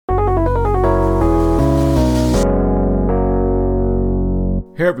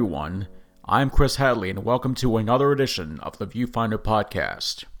Hey everyone, I'm Chris Hadley and welcome to another edition of the Viewfinder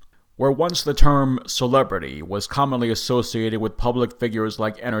podcast. Where once the term celebrity was commonly associated with public figures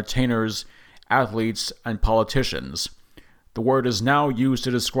like entertainers, athletes, and politicians, the word is now used to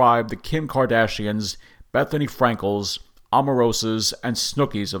describe the Kim Kardashians, Bethany Frankels, Omarosas, and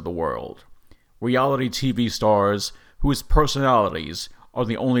Snookies of the world. Reality TV stars whose personalities are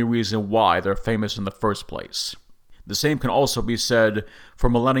the only reason why they're famous in the first place. The same can also be said for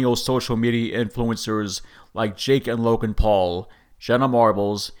millennial social media influencers like Jake and Logan Paul, Jenna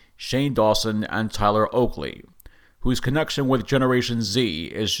Marbles, Shane Dawson, and Tyler Oakley, whose connection with Generation Z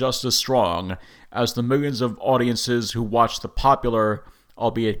is just as strong as the millions of audiences who watch the popular,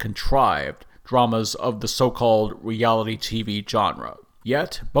 albeit contrived, dramas of the so-called reality TV genre.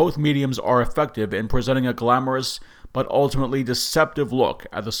 Yet, both mediums are effective in presenting a glamorous but ultimately deceptive look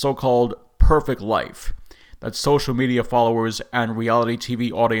at the so-called perfect life that social media followers and reality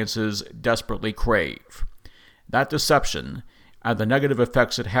TV audiences desperately crave. That deception, and the negative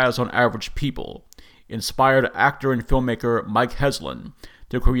effects it has on average people, inspired actor and filmmaker Mike Heslin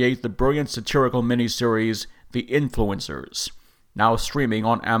to create the brilliant satirical miniseries The Influencers, now streaming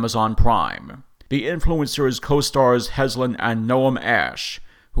on Amazon Prime. The Influencers co-stars Heslin and Noam,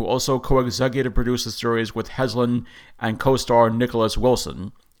 who also co-executive produced the series with Heslin and co-star Nicholas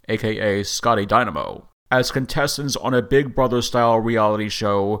Wilson, aka Scotty Dynamo, as contestants on a Big Brother-style reality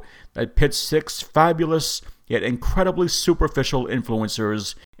show that pits 6 fabulous yet incredibly superficial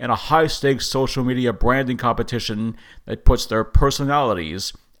influencers in a high-stakes social media branding competition that puts their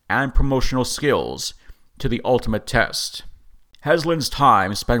personalities and promotional skills to the ultimate test. Heslin's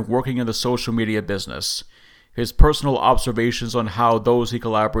time spent working in the social media business, his personal observations on how those he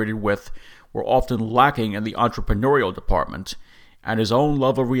collaborated with were often lacking in the entrepreneurial department, and his own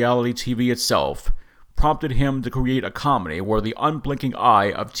love of reality TV itself prompted him to create a comedy where the unblinking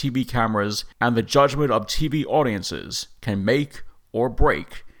eye of TV cameras and the judgment of TV audiences can make or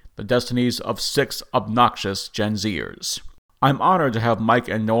break the destinies of 6 obnoxious Gen Zers. I'm honored to have Mike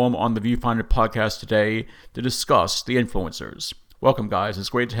and Noam on the Viewfinder podcast today to discuss The Influencers. Welcome, guys. It's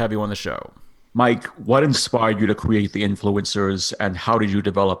great to have you on the show. Mike, what inspired you to create The Influencers, and how did you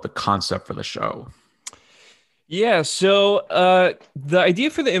develop the concept for the show? Yeah, so the idea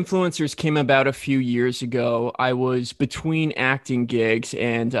for The Influencers came about a few years ago. I was between acting gigs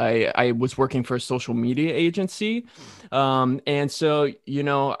and I was working for a social media agency. And so,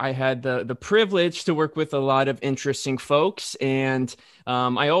 I had the privilege to work with a lot of interesting folks. And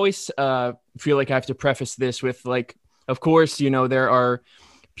I always feel like I have to preface this with, like, of course, there are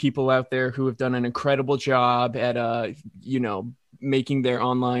people out there who have done an incredible job at, making their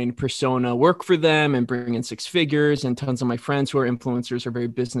online persona work for them and bring in 6 figures. And tons of my friends who are influencers are very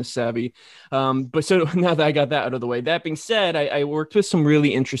business savvy. But so now that I got that out of the way, that being said, I worked with some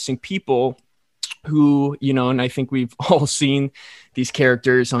really interesting people who, and I think we've all seen these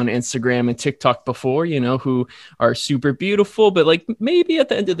characters on Instagram and TikTok before, who are super beautiful, but like maybe at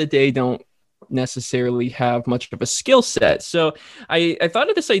the end of the day, don't necessarily have much of a skill set. So I thought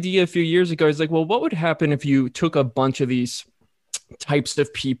of this idea a few years ago. I was like, well, what would happen if you took a bunch of these types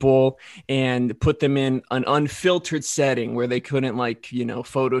of people and put them in an unfiltered setting where they couldn't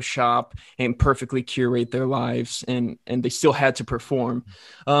Photoshop and perfectly curate their lives, and they still had to perform.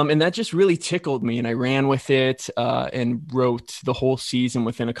 And that just really tickled me. And I ran with it and wrote the whole season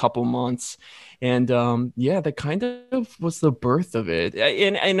within a couple months. And that kind of was the birth of it.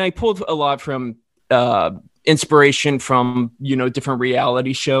 And I pulled a lot from inspiration from different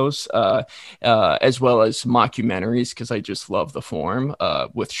reality shows as well as mockumentaries, because I just love the form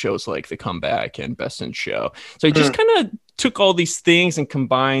with shows like The Comeback and Best in Show. So I just kind of took all these things and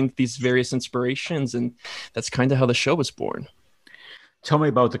combined these various inspirations, and that's kind of how the show was born. Tell me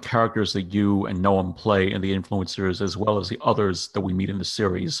about the characters that you and Noam play in The Influencers, as well as the others that we meet in the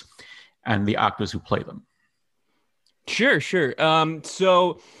series and the actors who play them. Sure.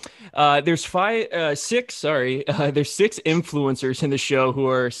 So there's 6 influencers in the show who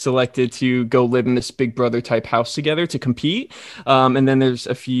are selected to go live in this Big Brother type house together to compete. And then there's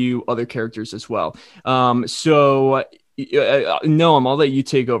a few other characters as well. Noam, I'll let you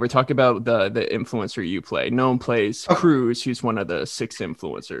take over. Talk about the influencer you play. Noam plays Cruz, who's one of the 6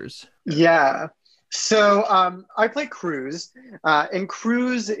 influencers. Yeah. So I play Cruz, and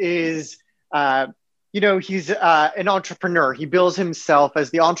Cruz is he's an entrepreneur. He bills himself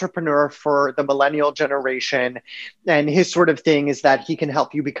as the entrepreneur for the millennial generation. And his sort of thing is that he can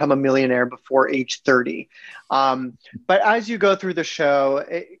help you become a millionaire before age 30. But as you go through the show,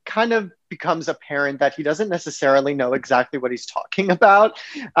 it kind of becomes apparent that he doesn't necessarily know exactly what he's talking about.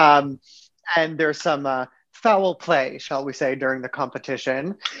 And there's some foul play, shall we say, during the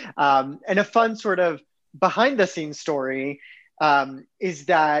competition. And a fun sort of behind the scenes story is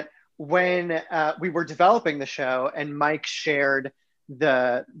that when we were developing the show and Mike shared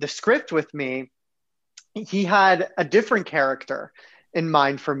the script with me, he had a different character in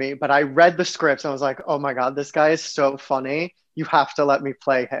mind for me, but I read the scripts and I was like, oh my God, this guy is so funny. You have to let me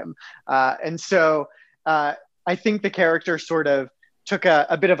play him. And so I think the character sort of took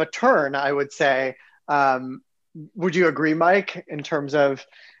a bit of a turn, I would say. Would you agree, Mike, in terms of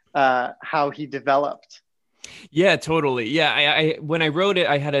how he developed? Yeah, totally. Yeah, I when I wrote it,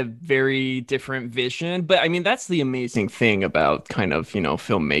 I had a very different vision. But I mean, that's the amazing thing about kind of,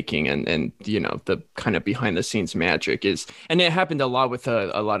 filmmaking and the kind of behind the scenes magic is, and it happened a lot with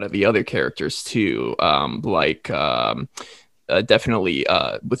a lot of the other characters too. Definitely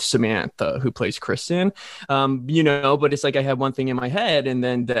with Samantha, who plays Kristen, but it's like I had one thing in my head, and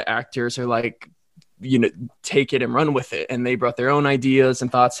then the actors are like, take it and run with it. And they brought their own ideas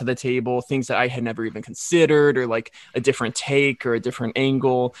and thoughts to the table, things that I had never even considered, or like a different take or a different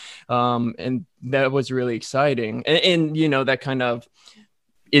angle. And that was really exciting. And that kind of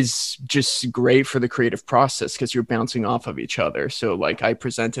is just great for the creative process because you're bouncing off of each other. So like I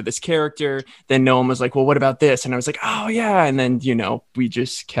presented this character, then Noam was like, well, what about this? And I was like, oh yeah. And then, we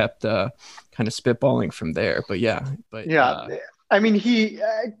just kept kind of spitballing from there. But yeah. I mean,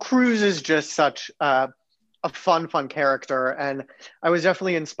 Cruz is just such a fun character. And I was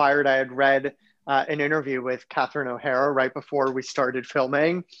definitely inspired. I had read an interview with Catherine O'Hara right before we started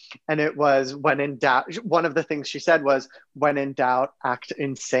filming. And it was when in doubt, one of the things she said was, when in doubt, act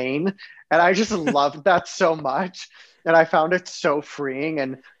insane. And I just loved that so much. And I found it so freeing.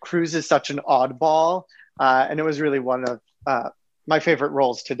 And Cruz is such an oddball. And it was really one of my favorite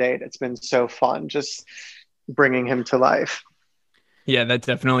roles to date. It's been so fun just bringing him to life. Yeah, that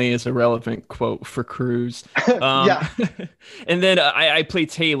definitely is a relevant quote for Cruz. Yeah. And then I play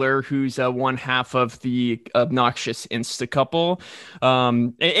Taylor, who's one half of the obnoxious Insta couple.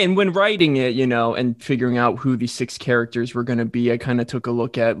 And when writing it, and figuring out who these 6 characters were going to be, I kind of took a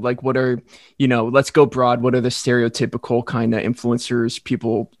look at like, what are, let's go broad. What are the stereotypical kind of influencers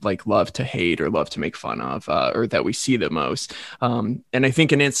people like love to hate or love to make fun of, or that we see the most? And I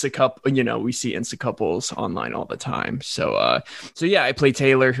think an Insta couple, we see Insta couples online all the time. So yeah, I play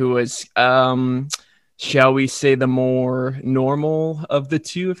Taylor, who was, shall we say, the more normal of the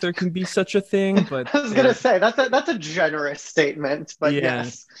two, if there can be such a thing. But I was gonna say that's a generous statement, but yeah,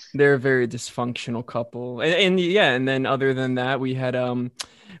 yes, they're a very dysfunctional couple. And then other than that, we had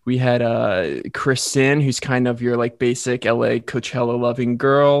Kristen, who's kind of your like basic LA Coachella loving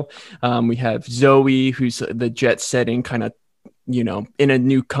girl. We have Zoe, who's the jet setting kind of, in a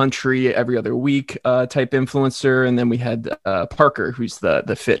new country every other week type influencer. And then we had Parker, who's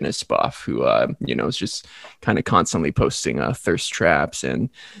the fitness buff, who, is just kind of constantly posting thirst traps and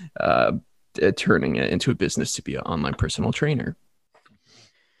turning it into a business to be an online personal trainer.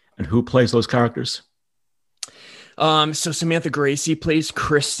 And who plays those characters? So Samantha Gracie plays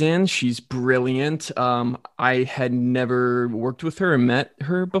Kristen. She's brilliant. I had never worked with her or met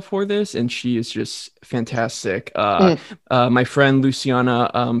her before this, and she is just fantastic. My friend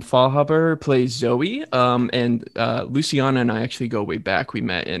Luciana Fallhaber plays Zoe. And Luciana and I actually go way back. We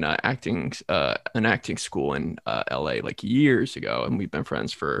met in an acting school in LA like years ago, and we've been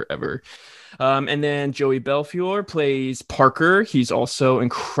friends forever. And then Joey Belfiore plays Parker. He's also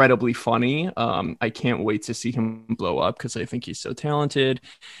incredibly funny. I can't wait to see him blow up because I think he's so talented.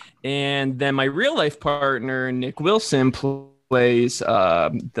 And then my real life partner, Nick Wilson, plays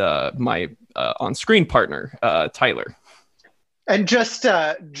my on-screen partner, Tyler. And just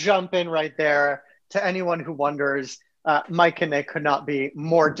jump in right there to anyone who wonders, Mike and Nick could not be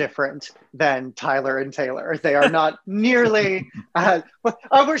more different than Tyler and Taylor. They are not nearly,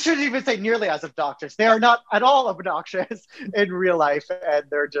 we shouldn't even say nearly as obnoxious. They are not at all obnoxious in real life. And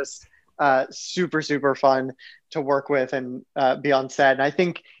they're just super, super fun to work with and be on set. And I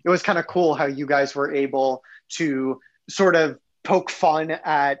think it was kind of cool how you guys were able to sort of poke fun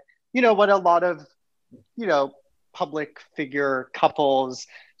at, what a lot of, public figure couples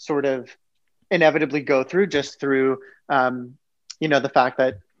sort of inevitably go through, just through the fact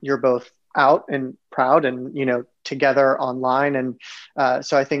that you're both out and proud and together online. And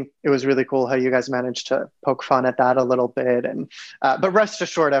so I think it was really cool how you guys managed to poke fun at that a little bit. And but rest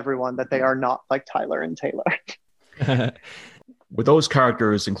assured, everyone, that they are not like Tyler and Taylor. Were those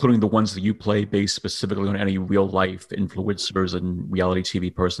characters, including the ones that you play, based specifically on any real life influencers and reality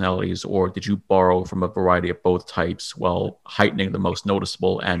TV personalities, or did you borrow from a variety of both types while heightening the most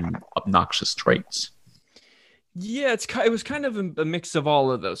noticeable and obnoxious traits? Yeah, it was kind of a mix of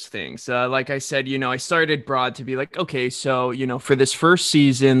all of those things. Like I said, I started broad to be like, okay, so for this first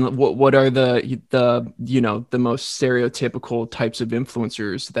season, what are the most stereotypical types of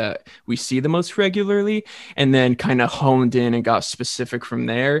influencers that we see the most regularly, and then kind of honed in and got specific from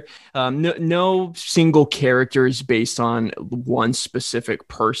there. No single character is based on one specific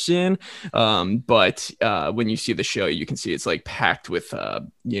person, but when you see the show, you can see it's like packed with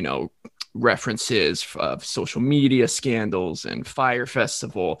references of social media scandals and Fire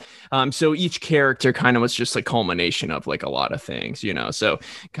Festival. So each character kind of was just a culmination of like a lot of things, So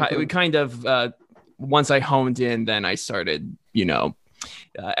Mhm. kind of once I honed in, then I started, it's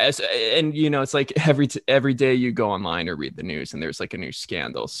like every day you go online or read the news and there's like a new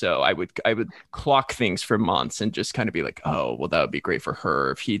scandal. So I would clock things for months and just kind of be like, oh, well, that would be great for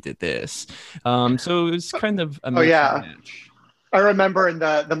her if he did this. So it was kind of a Oh mix and yeah. match. I remember in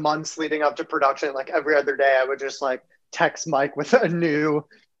the months leading up to production, like every other day, I would just like text Mike with a new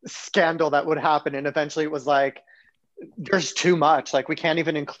scandal that would happen, and eventually it was like, there's too much. Like we can't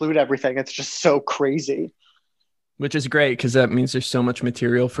even include everything. It's just so crazy. Which is great because that means there's so much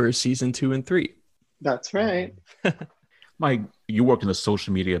material for season 2 and 3. That's right. Mike, you work in the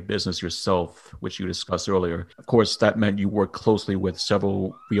social media business yourself, which you discussed earlier. Of course, that meant you worked closely with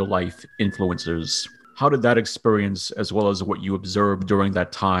several real life influencers. How did that experience, as well as what you observed during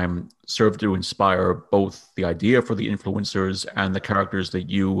that time, serve to inspire both the idea for the influencers and the characters that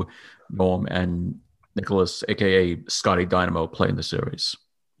you, Noam, and Nicholas, aka Scotty Dynamo, play in the series?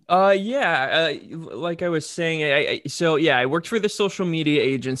 Yeah, like I was saying, I worked for the social media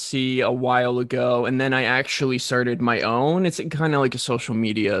agency a while ago, and then I actually started my own. It's kind of like a social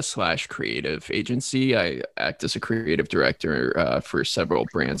media slash creative agency. I act as a creative director for several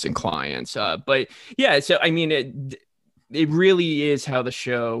brands and clients. But yeah, so I mean, it really is how the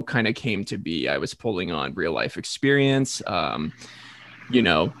show kind of came to be. I was pulling on real life experience. You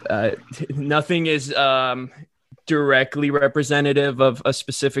know, uh, Nothing is directly representative of a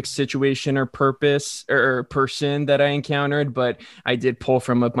specific situation or purpose or person that I encountered, but I did pull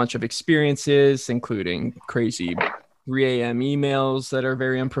from a bunch of experiences, including crazy 3 a.m. emails that are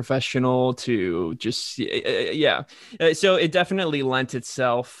very unprofessional to just, yeah. So it definitely lent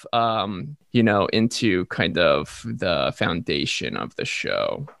itself, into kind of the foundation of the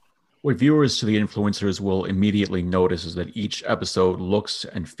show. What viewers to the influencers will immediately notice is that each episode looks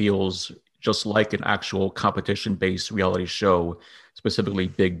and feels just like an actual competition based reality show, specifically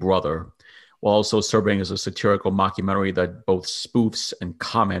Big Brother, while also serving as a satirical mockumentary that both spoofs and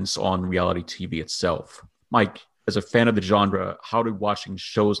comments on reality TV itself. Mike, as a fan of the genre, how did watching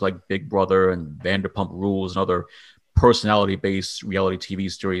shows like Big Brother and Vanderpump Rules and other personality based reality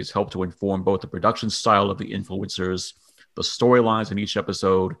TV series help to inform both the production style of the influencers, the storylines in each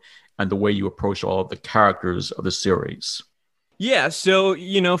episode, and the way you approach all of the characters of the series? Yeah, so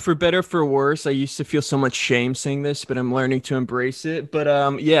for better for worse, I used to feel so much shame saying this, but I'm learning to embrace it.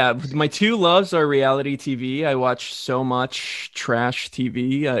 But yeah, my two loves are reality TV. I watch so much trash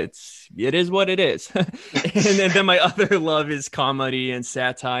TV. It is what it is. And then my other love is comedy and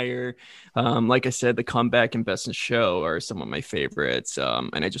satire. Like I said, The Comeback and Best in Show are some of my favorites.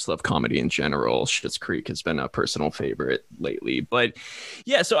 And I just love comedy in general. Schitt's Creek has been a personal favorite lately. But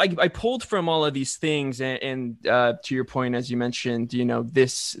yeah, so I pulled from all of these things, and to your point, as you mentioned,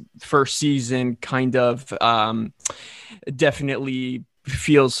 this first season kind of definitely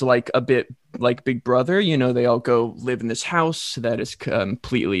feels like a bit like Big Brother. They all go live in this house that is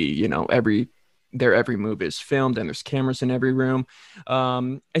completely, every move is filmed and there's cameras in every room.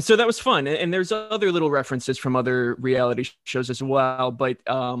 And so that was fun. And there's other little references from other reality shows as well. But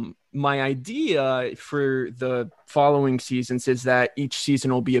my idea for the following seasons is that each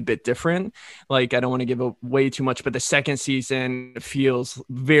season will be a bit different. Like, I don't want to give away too much, but the second season feels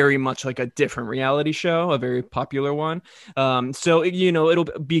very much like a different reality show, a very popular one. So, it'll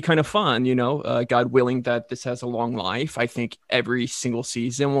be kind of fun, God willing that this has a long life. I think every single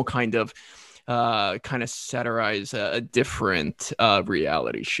season will kind of satirize a different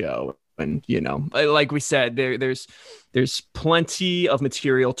reality show. And like we said, there's plenty of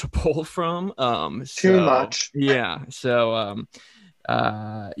material to pull from. Too So much. yeah,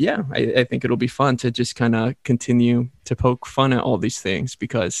 yeah, I think it'll be fun to just kind of continue to poke fun at all these things,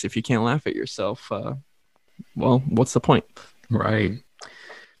 because if you can't laugh at yourself, well, what's the point? Right.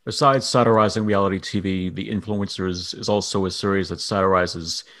 Besides satirizing reality TV, The Influencers is also a series that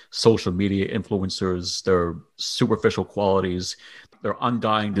satirizes social media influencers, their superficial qualities, their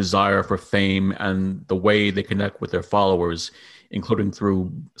undying desire for fame, and the way they connect with their followers, including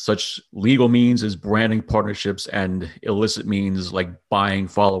through such legal means as branding partnerships and illicit means like buying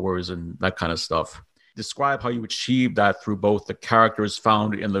followers and that kind of stuff. Describe how you achieve that through both the characters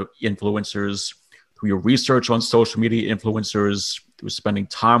found in the influencers, through your research on social media influencers, through spending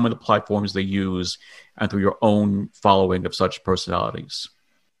time on the platforms they use, and through your own following of such personalities.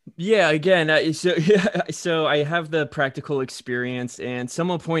 Yeah, again, so I have the practical experience, and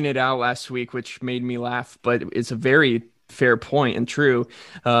someone pointed out last week, which made me laugh, but it's a very fair point and true.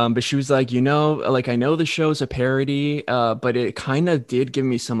 But she was like, like I know the show's a parody, but it kind of did give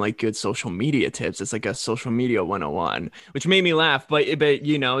me some like good social media tips. It's like a social media 101, which made me laugh. But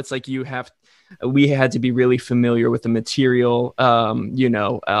it's like we had to be really familiar with the material,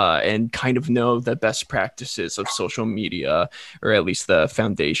 and kind of know the best practices of social media, or at least the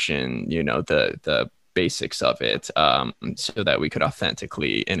foundation, the basics of it, so that we could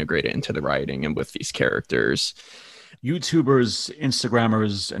authentically integrate it into the writing and with these characters. YouTubers,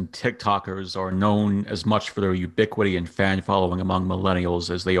 Instagrammers, and TikTokers are known as much for their ubiquity and fan following among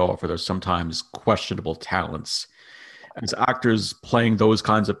millennials as they are for their sometimes questionable talents. As actors playing those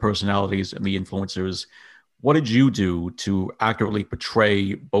kinds of personalities and the influencers, what did you do to accurately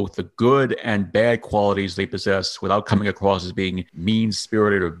portray both the good and bad qualities they possess without coming across as being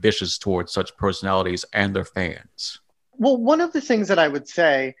mean-spirited or vicious towards such personalities and their fans? Well, one of the things that I would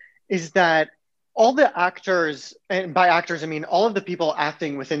say is that all the actors, and by actors, I mean all of the people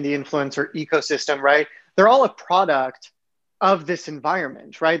acting within the influencer ecosystem, right? They're all a product of this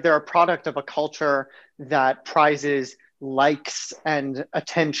environment, right? They're a product of a culture that prizes likes and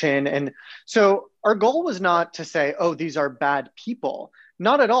attention. And so our goal was not to say, oh, these are bad people.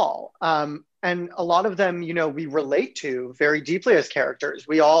 Not at all. And a lot of them, we relate to very deeply as characters.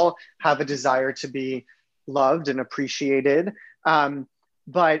 We all have a desire to be loved and appreciated.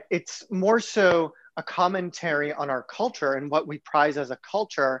 But it's more so a commentary on our culture and what we prize as a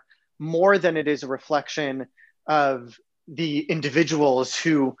culture, more than it is a reflection of the individuals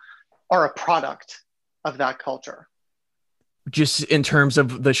who are a product of that culture. Just in terms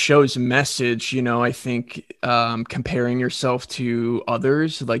of the show's message, I think comparing yourself to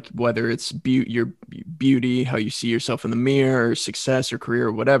others, like whether it's your beauty, how you see yourself in the mirror, or success or career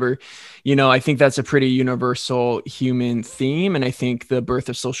or whatever, I think that's a pretty universal human theme. And I think the birth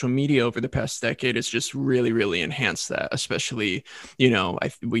of social media over the past decade has just really, really enhanced that, especially,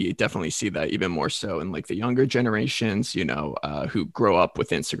 we definitely see that even more so in like the younger generations, who grow up with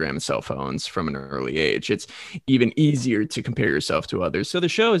Instagram and cell phones from an early age. It's even easier to compare yourself to others. So the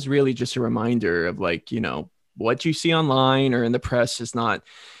show is really just a reminder of like, what you see online or in the press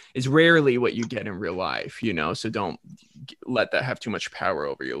is rarely what you get in real life, so don't let that have too much power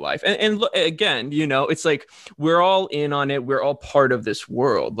over your life. And look, again, it's like, we're all in on it. We're all part of this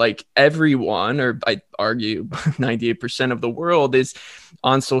world. Like everyone, or I argue 98% of the world is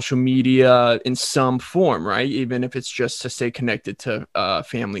on social media in some form, right? Even if it's just to stay connected to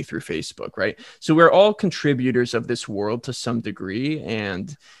family through Facebook, right? So we're all contributors of this world to some degree.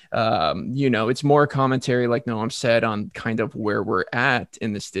 And it's more commentary, like Noam said, on kind of where we're at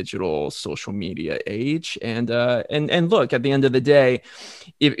in this digital social media age. And look, at the end of the day,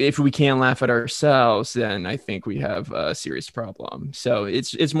 if we can't laugh at ourselves, then I think we have a serious problem. So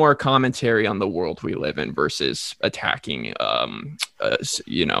it's more commentary on the world we live in versus attacking,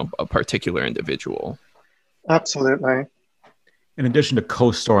 a particular individual. Absolutely. In addition to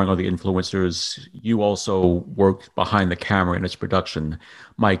co-starring on the influencers, you also worked behind the camera in its production.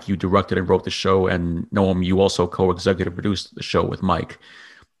 Mike, you directed and wrote the show, and Noam, you also co-executive produced the show with Mike.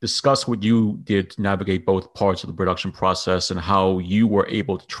 Discuss what you did to navigate both parts of the production process and how you were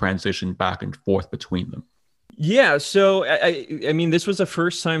able to transition back and forth between them. Yeah, so I mean, this was the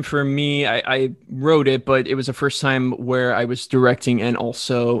first time for me. I wrote it, but it was the first time where I was directing and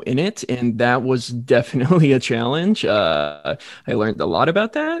also in it, and that was definitely a challenge. I learned a lot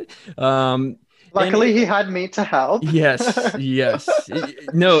about that. Luckily, he had me to help. Yes.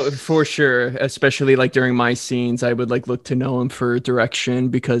 No, for sure. Especially like during my scenes, I would like look to Noam for direction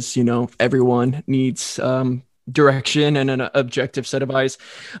because, everyone needs direction and an objective set of eyes.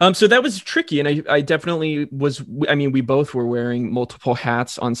 So that was tricky. And I definitely was, we both were wearing multiple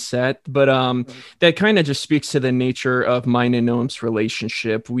hats on set, but that kind of just speaks to the nature of mine and Noam's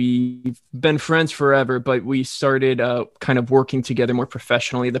relationship. We've been friends forever, but we started kind of working together more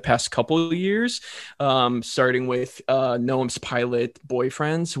professionally the past couple of years, starting with Noam's pilot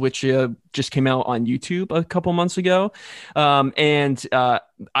Boyfriends, which just came out on YouTube a couple months ago.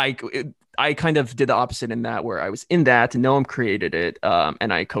 I kind of did the opposite in that, where I was in that, and Noam created it,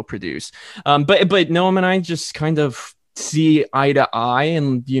 and I co-produced. But Noam and I just kind of see eye to eye,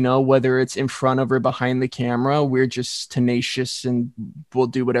 and whether it's in front of or behind the camera, we're just tenacious and we'll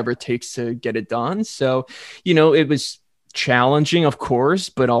do whatever it takes to get it done. So it was challenging, of course,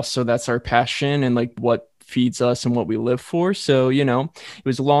 but also that's our passion and like what feeds us and what we live for. So, it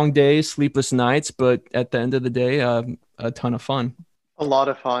was long days, sleepless nights, but at the end of the day, a ton of fun. A lot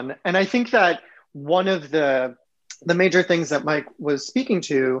of fun. And I think that one of the major things that Mike was speaking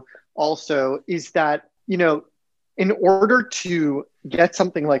to also is that, in order to get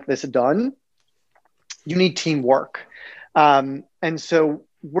something like this done, you need teamwork. And so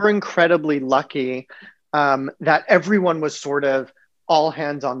we're incredibly lucky that everyone was sort of all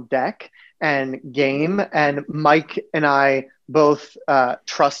hands on deck and game. And Mike and I both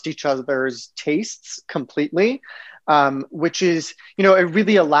trust each other's tastes completely, which is, it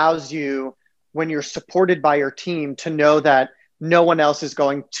really allows you, when you're supported by your team, to know that no one else is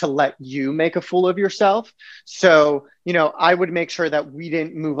going to let you make a fool of yourself. So, I would make sure that we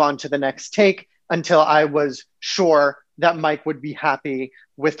didn't move on to the next take until I was sure that Mike would be happy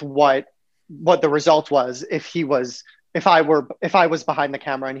with what the result was, if I was behind the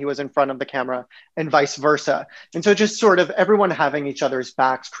camera and he was in front of the camera, and vice versa. And so just sort of everyone having each other's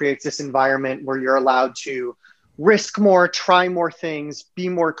backs creates this environment where you're allowed to risk more, try more things, be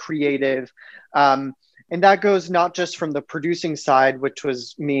more creative. And that goes not just from the producing side, which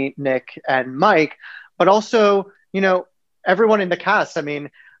was me, Nick, and Mike, but also, everyone in the cast. I mean,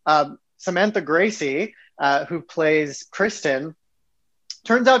 Samantha Gracie, who plays Kristen,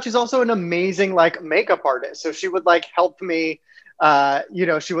 turns out she's also an amazing makeup artist. So she would help me,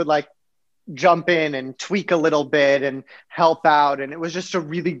 she would jump in and tweak a little bit and help out. And it was just a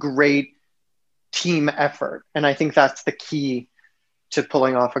really great team effort. And I think that's the key to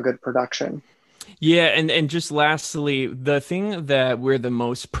pulling off a good production. Yeah, and just lastly, the thing that we're the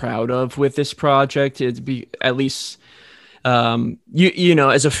most proud of with this project is at least as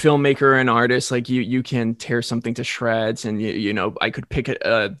a filmmaker or an artist, like you can tear something to shreds, and I could pick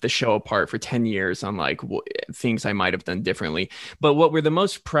the show apart for 10 years on things I might have done differently. But what we're the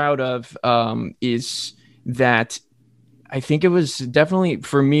most proud of is that I think it was definitely,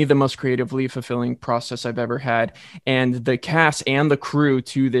 for me, the most creatively fulfilling process I've ever had. And the cast and the crew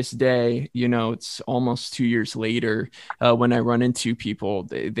to this day, it's almost 2 years later, when I run into people,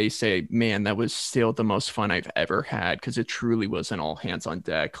 they say, man, that was still the most fun I've ever had, because it truly was an all hands on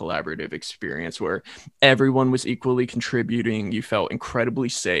deck collaborative experience where everyone was equally contributing. You felt incredibly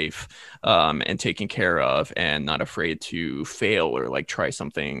safe and taken care of, and not afraid to fail or try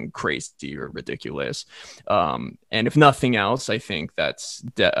something crazy or ridiculous. And if nothing else, I think that's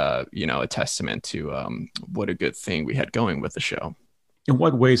a testament to what a good thing we had going with the show. In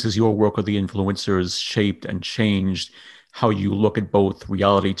what ways has your work with the influencers shaped and changed how you look at both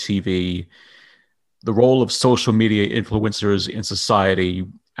reality TV, the role of social media influencers in society,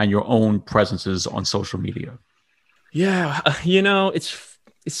 and your own presences on social media? Yeah, it's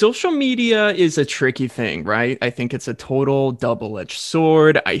social media is a tricky thing, right? I think it's a total double-edged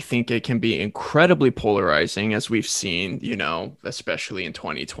sword. I think it can be incredibly polarizing, as we've seen, especially in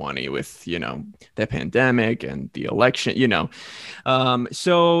 2020 with, the pandemic and the election,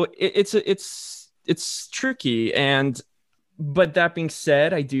 So it's tricky. But that being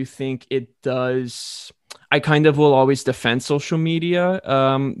said, I do think I kind of will always defend social media,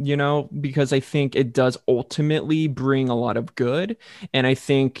 because I think it does ultimately bring a lot of good. And I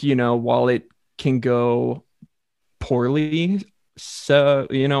think, while it can go poorly, so,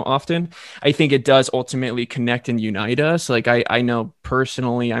 often, I think it does ultimately connect and unite us. I know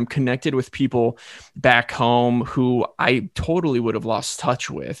personally, I'm connected with people back home who I totally would have lost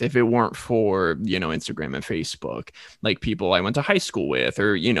touch with if it weren't for, Instagram and Facebook, like people I went to high school with,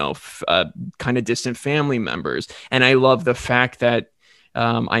 or, kind of distant family members. And I love the fact that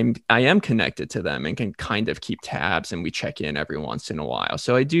I am connected to them and can kind of keep tabs, and we check in every once in a while.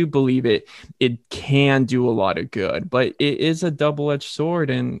 So I do believe it can do a lot of good, but it is a double-edged sword.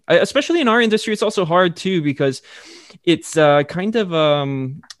 And especially in our industry, it's also hard too, because it's kind of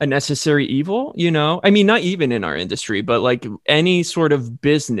a necessary evil, I mean, not even in our industry, but any sort of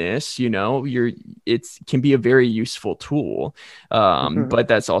business, it can be a very useful tool. But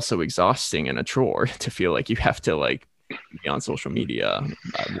that's also exhausting and a chore to feel like you have to be on social media.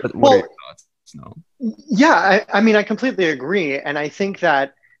 What are your thoughts? No. Yeah, I mean, I completely agree. And I think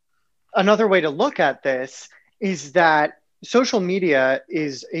that another way to look at this is that social media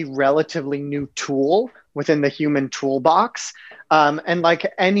is a relatively new tool within the human toolbox. And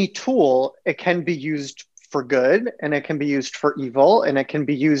like any tool, it can be used for good, and it can be used for evil, and it can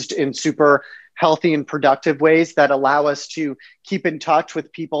be used in super healthy and productive ways that allow us to keep in touch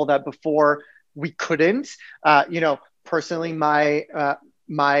with people that before we couldn't. Personally,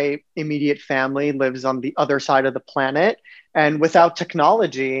 my immediate family lives on the other side of the planet, and without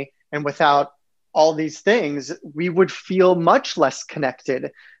technology and without all these things, we would feel much less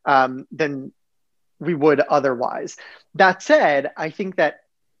connected than we would otherwise. That said, I think that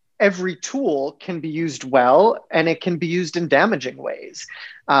every tool can be used well and it can be used in damaging ways.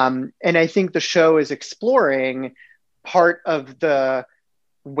 And I think the show is exploring part of the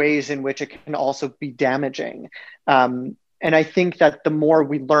ways in which it can also be damaging. And I think that the more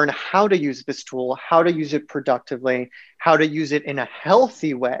we learn how to use this tool, how to use it productively, how to use it in a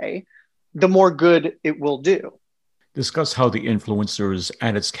healthy way, the more good it will do. Discuss how the influencers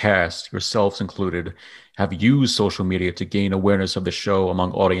and its cast, yourselves included, have used social media to gain awareness of the show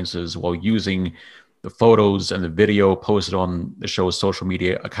among audiences while using the photos and the video posted on the show's social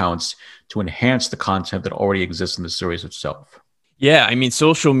media accounts to enhance the content that already exists in the series itself. Yeah, I mean,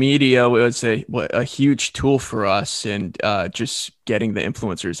 social media was a huge tool for us, and just getting the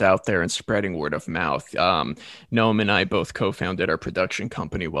influencers out there and spreading word of mouth. Noam and I both co-founded our production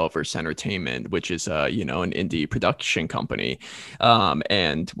company, Wellverse Entertainment, which is an indie production company,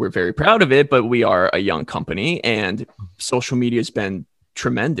 and we're very proud of it. But we are a young company, and social media has been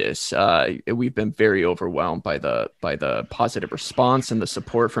tremendous. We've been very overwhelmed by the positive response and the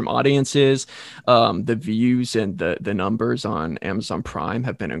support from audiences. The views and the numbers on Amazon Prime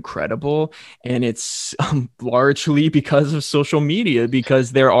have been incredible, and it's largely because of social media,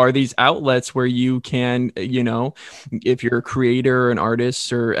 because there are these outlets where you can, if you're a creator, an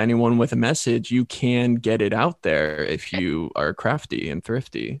artist, or anyone with a message, you can get it out there if you are crafty and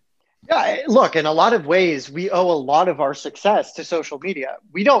thrifty. Yeah, look, in a lot of ways, we owe a lot of our success to social media.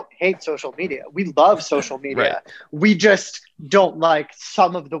 We don't hate social media. We love social media. Right. We just don't like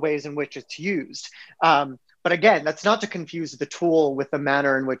some of the ways in which it's used. But again, that's not to confuse the tool with the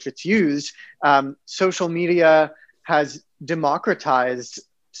manner in which it's used. Social media has democratized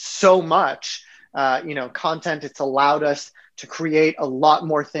so much, content. It's allowed us to create a lot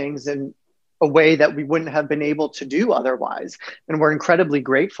more things in a way that we wouldn't have been able to do otherwise. And we're incredibly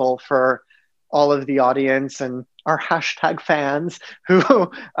grateful for all of the audience and our hashtag fans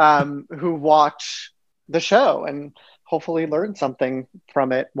who watch the show and hopefully learn something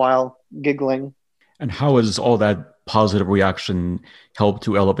from it while giggling. And how has all that positive reaction helped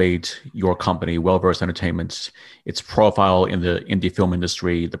to elevate your company, Wellverse Entertainment, its profile in the indie film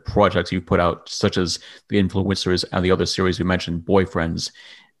industry, the projects you put out, such as The Influencers and the other series we mentioned, Boyfriends,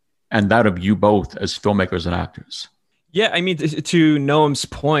 and that of you both as filmmakers and actors? Yeah, I mean, to Noam's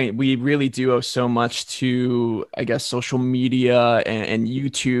point, we really do owe so much to, I guess, social media and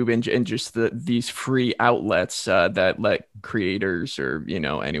YouTube and just these free outlets that let creators or,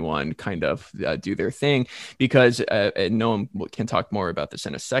 anyone kind of do their thing. Because Noam can talk more about this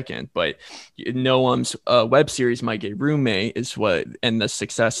in a second, but Noam's web series, My Gay Roommate, is what, and the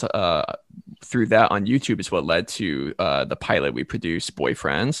success through that on YouTube is what led to the pilot we produced,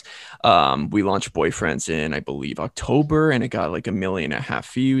 Boyfriends. We launched Boyfriends in, I believe, October, and it got like 1.5 million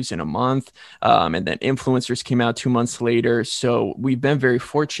views in a month. And then Influencers came out 2 months later. So we've been very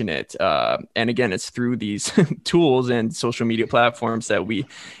fortunate. And again, it's through these tools and social media platforms that we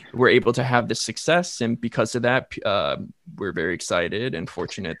were able to have this success. And because of that, we're very excited and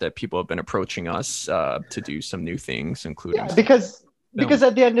fortunate that people have been approaching us to do some new things, including because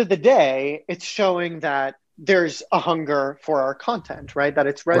at the end of the day, it's showing that there's a hunger for our content, right? That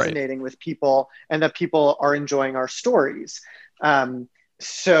it's resonating with people and that people are enjoying our stories.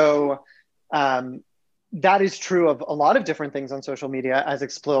 So that is true of a lot of different things on social media as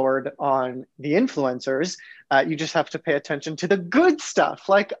explored on The Influencers. You just have to pay attention to the good stuff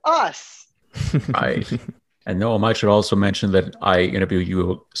like us. Right. And Noam, I should also mention that I interviewed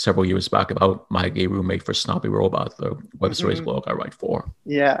you several years back about My Gay Roommate for Snobby Robot, the web series blog I write for.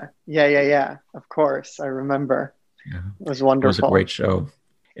 Yeah. Of course, I remember. Yeah. It was wonderful. It was a great show.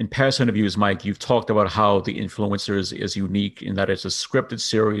 In past interviews, Mike, you've talked about how The Influencers is unique in that it's a scripted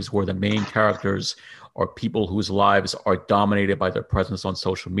series where the main characters are people whose lives are dominated by their presence on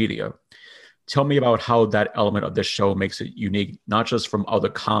social media. Tell me about how that element of this show makes it unique, not just from other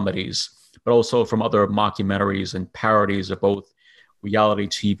comedies, but also from other mockumentaries and parodies of both reality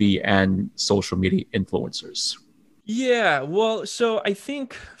TV and social media influencers. Yeah, well, so I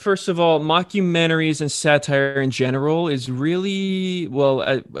think, first of all, mockumentaries and satire in general is really, well,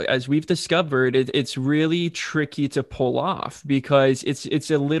 as we've discovered, it's really tricky to pull off because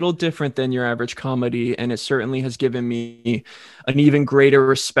it's a little different than your average comedy, and it certainly has given me an even greater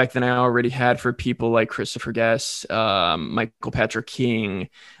respect than I already had for people like Christopher Guest, Michael Patrick King,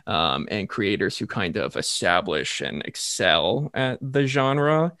 and creators who kind of establish and excel at the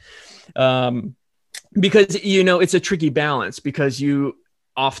genre. Because it's a tricky balance because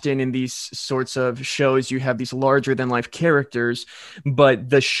often in these sorts of shows, you have these larger than life characters, but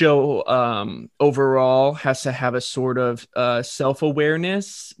the show overall has to have a sort of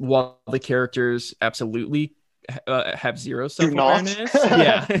self-awareness, while the characters absolutely have zero Do not. self-awareness.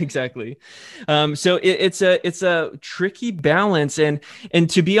 Yeah, exactly. So it's a tricky balance, and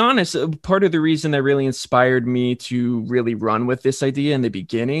to be honest, part of the reason that really inspired me to really run with this idea in the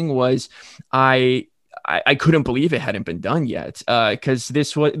beginning was I I couldn't believe it hadn't been done yet, because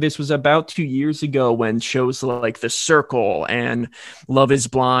this was about 2 years ago when shows like The Circle and Love Is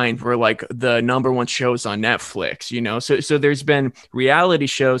Blind were like the number one shows on Netflix. So there's been reality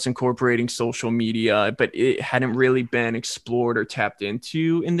shows incorporating social media, but it hadn't really been explored or tapped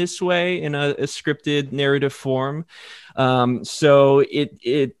into in this way in a scripted narrative form. So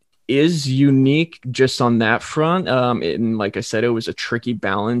it is unique just on that front. And like I said, it was a tricky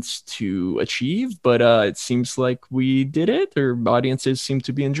balance to achieve, but it seems like we did it, or audiences seem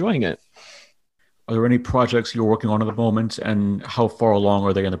to be enjoying it. Are there any projects you're working on at the moment, and how far along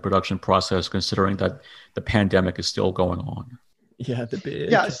are they in the production process, considering that the pandemic is still going on? Yeah, the big.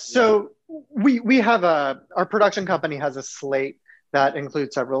 Yeah, so we have our production company has a slate that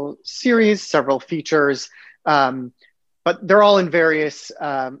includes several series, several features, but they're all in various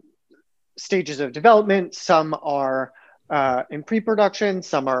stages of development. Some are in pre-production,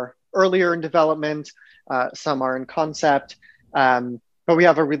 some are earlier in development, some are in concept. But we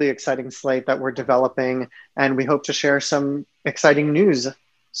have a really exciting slate that we're developing, and we hope to share some exciting news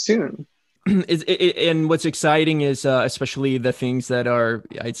soon. And what's exciting is especially the things that are,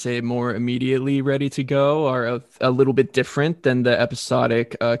 I'd say, more immediately ready to go are a little bit different than the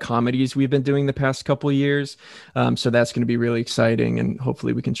episodic comedies we've been doing the past couple of years. So that's going to be really exciting, and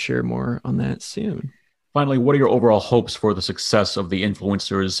hopefully we can share more on that soon. Finally, what are your overall hopes for the success of The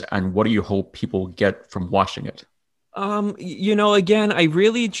Influencers, and what do you hope people get from watching it? Again, I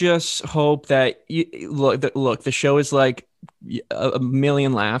really just hope that look, the show is like a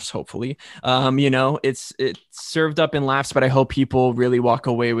million laughs, hopefully. It's served up in laughs, but I hope people really walk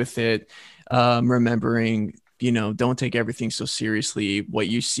away with it remembering, don't take everything so seriously. What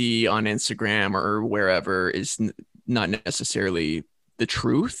you see on Instagram or wherever is not necessarily the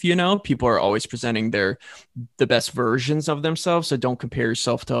truth. People are always presenting the best versions of themselves, so don't compare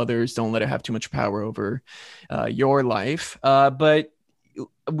yourself to others. Don't let it have too much power over your life. But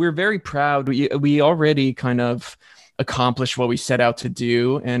we're very proud. We already kind of accomplished what we set out to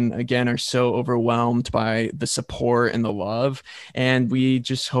do, and again are so overwhelmed by the support and the love, and we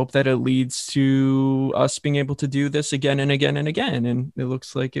just hope that it leads to us being able to do this again and again and again, and it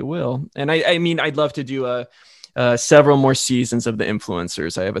looks like it will. And I mean, I'd love to do several more seasons of The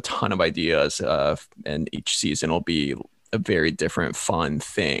Influencers. I have a ton of ideas, and each season will be a very different, fun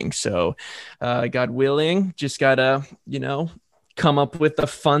thing. So, God willing, just gotta, come up with the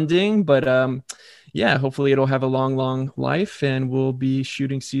funding. But yeah, hopefully it'll have a long, long life, and we'll be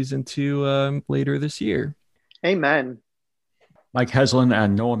shooting season 2 later this year. Amen. Mike Heslin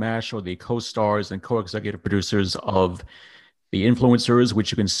and Noam are the co-stars and co-executive producers of The Influencers,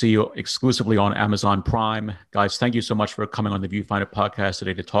 which you can see exclusively on Amazon Prime. Guys, thank you so much for coming on the Viewfinder podcast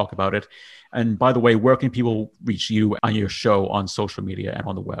today to talk about it. And by the way, where can people reach you on your show on social media and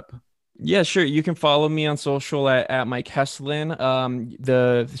on the web? Yeah, sure. You can follow me on social at Mike Heslin.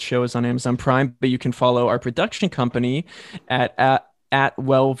 The show is on Amazon Prime, but you can follow our production company at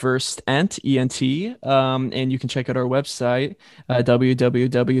Wellversed Ent, ENT. And you can check out our website,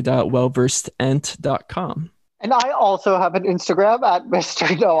 www.wellversedent.com. And I also have an Instagram at Mr.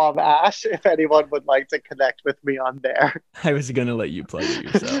 Noam Ash, if anyone would like to connect with me on there. I was going to let you plug it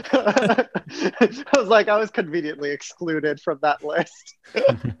yourself. I was conveniently excluded from that list.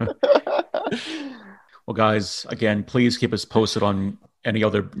 Well, guys, again, please keep us posted on any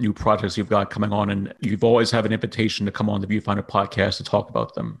other new projects you've got coming on. And you've always have an invitation to come on the Viewfinder podcast to talk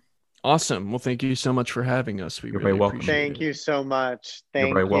about them. Awesome. Well, thank you so much for having us. You're very welcome. Thank you so much. Thank you.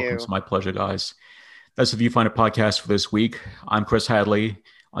 You're very welcome. It's my pleasure, guys. That's the Viewfinder podcast for this week. I'm Chris Hadley.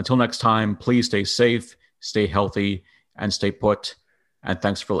 Until next time, please stay safe, stay healthy, and stay put. And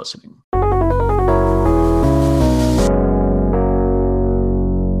thanks for listening.